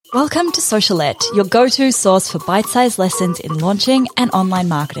Welcome to Socialette, your go-to source for bite-sized lessons in launching and online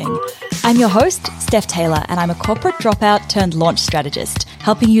marketing. I'm your host, Steph Taylor, and I'm a corporate dropout turned launch strategist,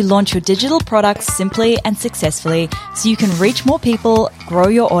 helping you launch your digital products simply and successfully so you can reach more people, grow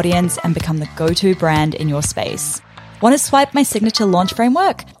your audience, and become the go-to brand in your space. Want to swipe my signature launch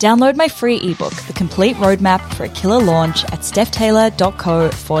framework? Download my free ebook, The Complete Roadmap for a Killer Launch at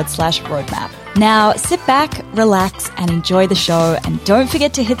stephtaylor.co/roadmap. Now, sit back, relax, and enjoy the show. And don't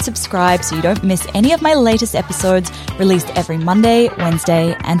forget to hit subscribe so you don't miss any of my latest episodes released every Monday,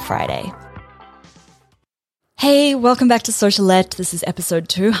 Wednesday, and Friday. Hey, welcome back to Socialette. This is episode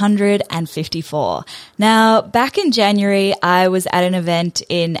 254. Now, back in January, I was at an event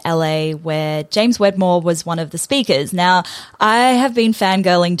in LA where James Wedmore was one of the speakers. Now, I have been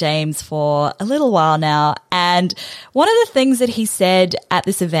fangirling James for a little while now, and one of the things that he said at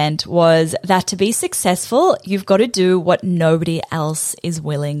this event was that to be successful, you've got to do what nobody else is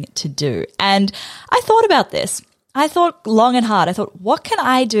willing to do. And I thought about this. I thought long and hard. I thought, what can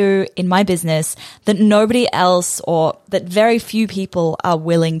I do in my business that nobody else or that very few people are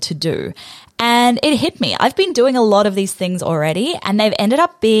willing to do? And it hit me. I've been doing a lot of these things already, and they've ended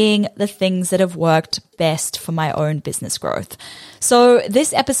up being the things that have worked best for my own business growth. So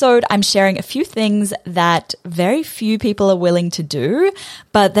this episode, I'm sharing a few things that very few people are willing to do,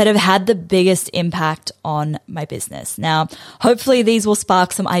 but that have had the biggest impact on my business. Now, hopefully these will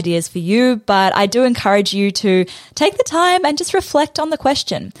spark some ideas for you, but I do encourage you to take the time and just reflect on the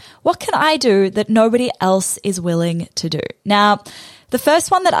question, what can I do that nobody else is willing to do? Now, the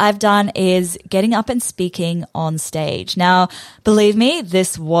first one that I've done is getting up and speaking on stage. Now, believe me,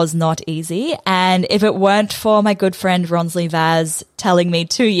 this was not easy. And if it weren't for my good friend Ronsley Vaz telling me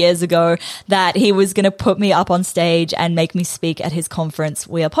 2 years ago that he was going to put me up on stage and make me speak at his conference,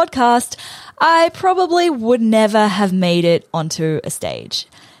 We Are Podcast, I probably would never have made it onto a stage.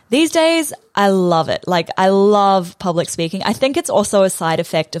 These days, I love it. Like, I love public speaking. I think it's also a side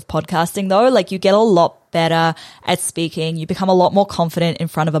effect of podcasting though. Like, you get a lot better at speaking. You become a lot more confident in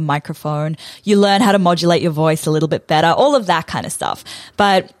front of a microphone. You learn how to modulate your voice a little bit better, all of that kind of stuff.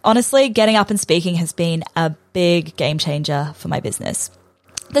 But honestly, getting up and speaking has been a big game changer for my business.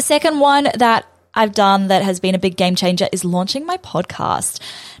 The second one that I've done that has been a big game changer is launching my podcast.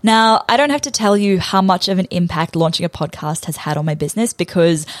 Now, I don't have to tell you how much of an impact launching a podcast has had on my business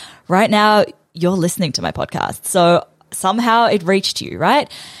because right now you're listening to my podcast. So somehow it reached you, right?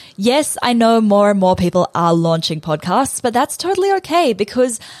 Yes, I know more and more people are launching podcasts, but that's totally okay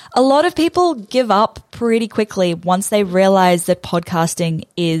because a lot of people give up pretty quickly once they realize that podcasting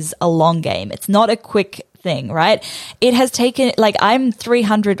is a long game. It's not a quick thing, right? It has taken, like, I'm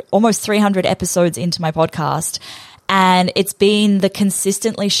almost 300 episodes into my podcast, and it's been the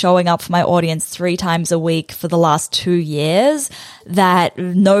consistently showing up for my audience 3 times a week for the last 2 years that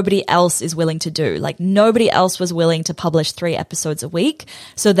nobody else is willing to do. Like, nobody else was willing to publish 3 episodes a week.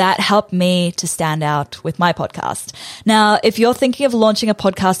 So that helped me to stand out with my podcast. Now, if you're thinking of launching a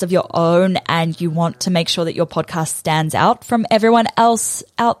podcast of your own and you want to make sure that your podcast stands out from everyone else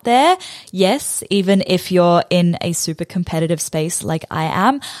out there, yes, even if you're in a super competitive space like I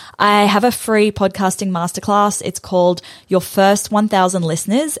am, I have a free podcasting masterclass. It's called Your First 1,000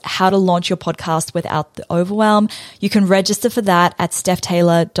 Listeners, How to Launch Your Podcast Without the Overwhelm. You can register for that at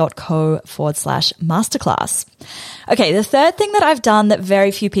stephtaylor.co/masterclass. Okay, the third thing that I've done that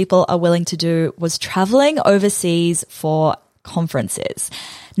very few people are willing to do was traveling overseas for conferences.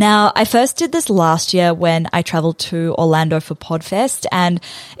 Now, I first did this last year when I traveled to Orlando for Podfest, and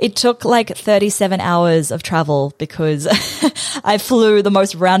it took like 37 hours of travel because I flew the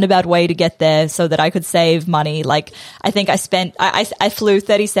most roundabout way to get there so that I could save money. Like, I think I flew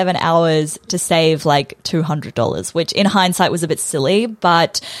 37 hours to save like $200, which in hindsight was a bit silly,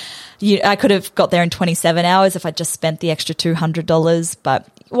 but I could have got there in 27 hours if I just spent the extra $200, but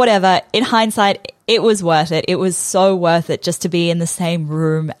whatever. In hindsight, it was worth it. It was so worth it just to be in the same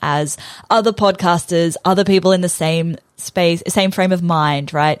room as other podcasters, other people in the same space, same frame of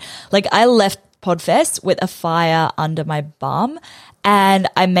mind, right? Like, I left Podfest with a fire under my bum, and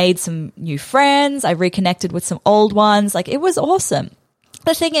I made some new friends. I reconnected with some old ones. Like, it was awesome.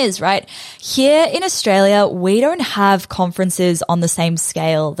 The thing is, right, here in Australia, we don't have conferences on the same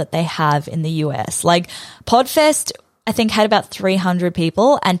scale that they have in the US. Like, Podfest, I think, had about 300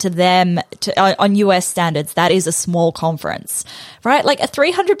 people, and to them, on US standards, that is a small conference, right? Like, a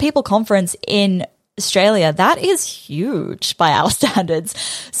 300 people conference in Australia, that is huge by our standards.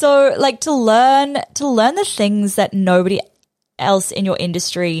 So, like, to learn the things that nobody else in your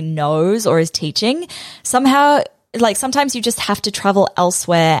industry knows or is teaching, somehow, like, sometimes you just have to travel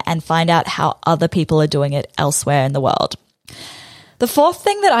elsewhere and find out how other people are doing it elsewhere in the world. The fourth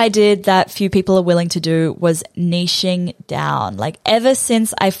thing that I did that few people are willing to do was niching down. Like ever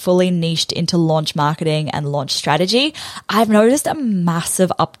since I fully niched into launch marketing and launch strategy, I've noticed a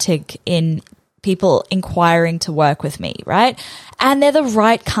massive uptick in people inquiring to work with me, right? And they're the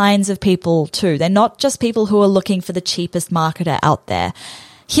right kinds of people too. They're not just people who are looking for the cheapest marketer out there.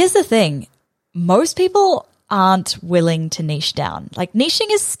 Here's the thing. Most people aren't willing to niche down. Like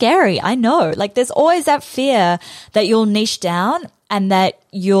niching is scary. I know. Like there's always that fear that you'll niche down and that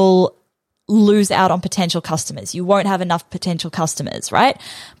you'll lose out on potential customers. You won't have enough potential customers, right?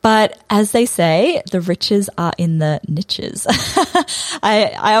 But as they say, the riches are in the niches.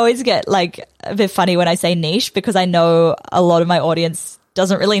 I always get like a bit funny when I say niche because I know a lot of my audience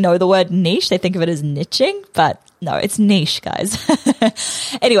doesn't really know the word niche. They think of it as niching, but no, it's niche, guys.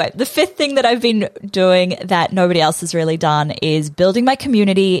 Anyway, the fifth thing that I've been doing that nobody else has really done is building my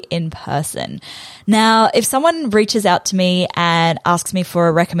community in person. Now, if someone reaches out to me and asks me for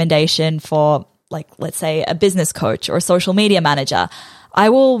a recommendation for, like, let's say a business coach or a social media manager, I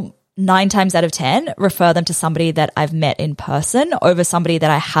will 9 times out of 10 refer them to somebody that I've met in person over somebody that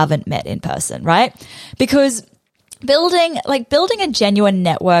I haven't met in person, right? Because building a genuine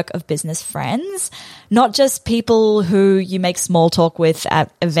network of business friends, not just people who you make small talk with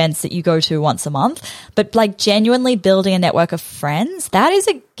at events that you go to once a month, but like genuinely building a network of friends, that is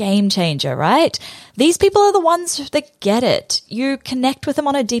a game changer, right? These people are the ones that get it. You connect with them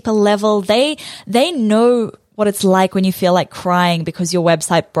on a deeper level. They know what it's like when you feel like crying because your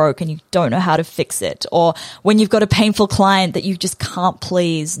website broke and you don't know how to fix it, or when you've got a painful client that you just can't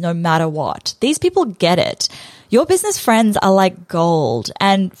please no matter what. These people get it. Your business friends are like gold.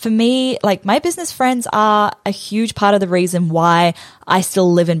 And for me, like my business friends are a huge part of the reason why I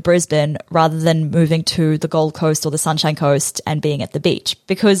still live in Brisbane rather than moving to the Gold Coast or the Sunshine Coast and being at the beach,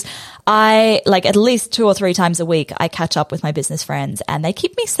 because I like at least 2 or 3 times a week, I catch up with my business friends and they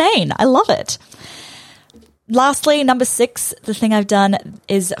keep me sane. I love it. Lastly, number 6, the thing I've done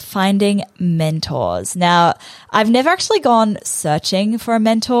is finding mentors. Now, I've never actually gone searching for a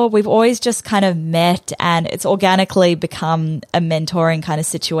mentor. We've always just kind of met and it's organically become a mentoring kind of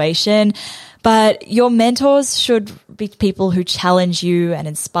situation. But your mentors should be people who challenge you and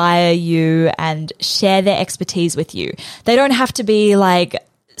inspire you and share their expertise with you. They don't have to be like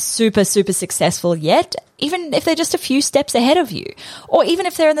super successful yet, even if they're just a few steps ahead of you, or even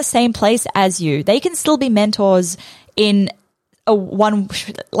if they're in the same place as you, they can still be mentors in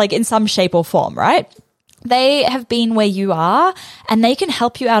in some shape or form, right? They have been where you are and they can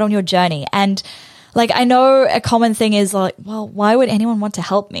help you out on your journey. And like, I know a common thing is like, well, why would anyone want to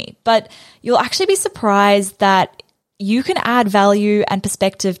help me? But you'll actually be surprised that you can add value and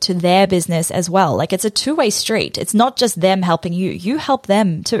perspective to their business as well. Like it's a two-way street. It's not just them helping you. You help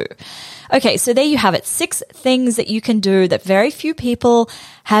them too. Okay, so there you have it. 6 things that you can do that very few people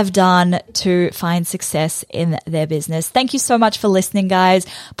have done to find success in their business. Thank you so much for listening, guys.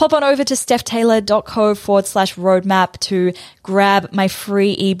 Pop on over to stephtaylor.co/roadmap to grab my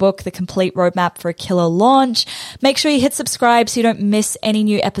free ebook, The Complete Roadmap for a Killer Launch. Make sure you hit subscribe so you don't miss any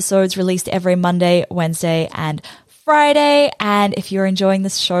new episodes released every Monday, Wednesday, and Friday. And if you're enjoying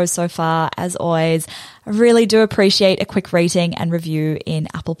this show so far, as always, I really do appreciate a quick rating and review in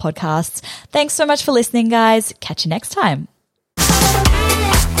Apple Podcasts. Thanks so much for listening, guys. Catch you next time.